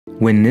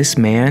When this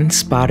man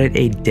spotted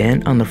a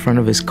dent on the front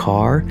of his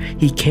car,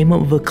 he came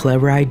up with a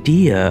clever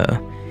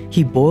idea.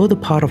 He boiled a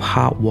pot of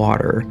hot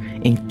water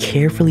and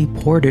carefully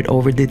poured it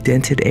over the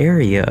dented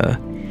area.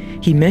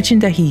 He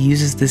mentioned that he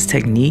uses this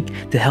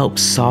technique to help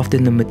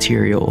soften the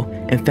material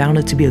and found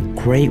it to be a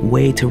great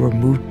way to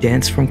remove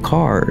dents from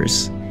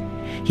cars.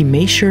 He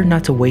made sure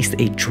not to waste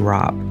a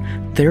drop,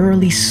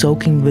 thoroughly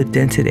soaking the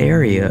dented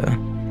area.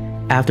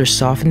 After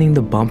softening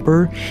the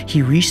bumper,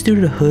 he reached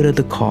through the hood of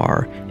the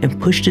car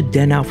and pushed the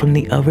dent out from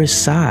the other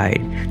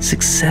side,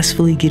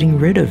 successfully getting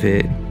rid of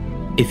it.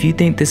 If you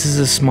think this is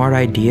a smart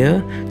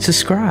idea,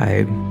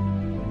 subscribe.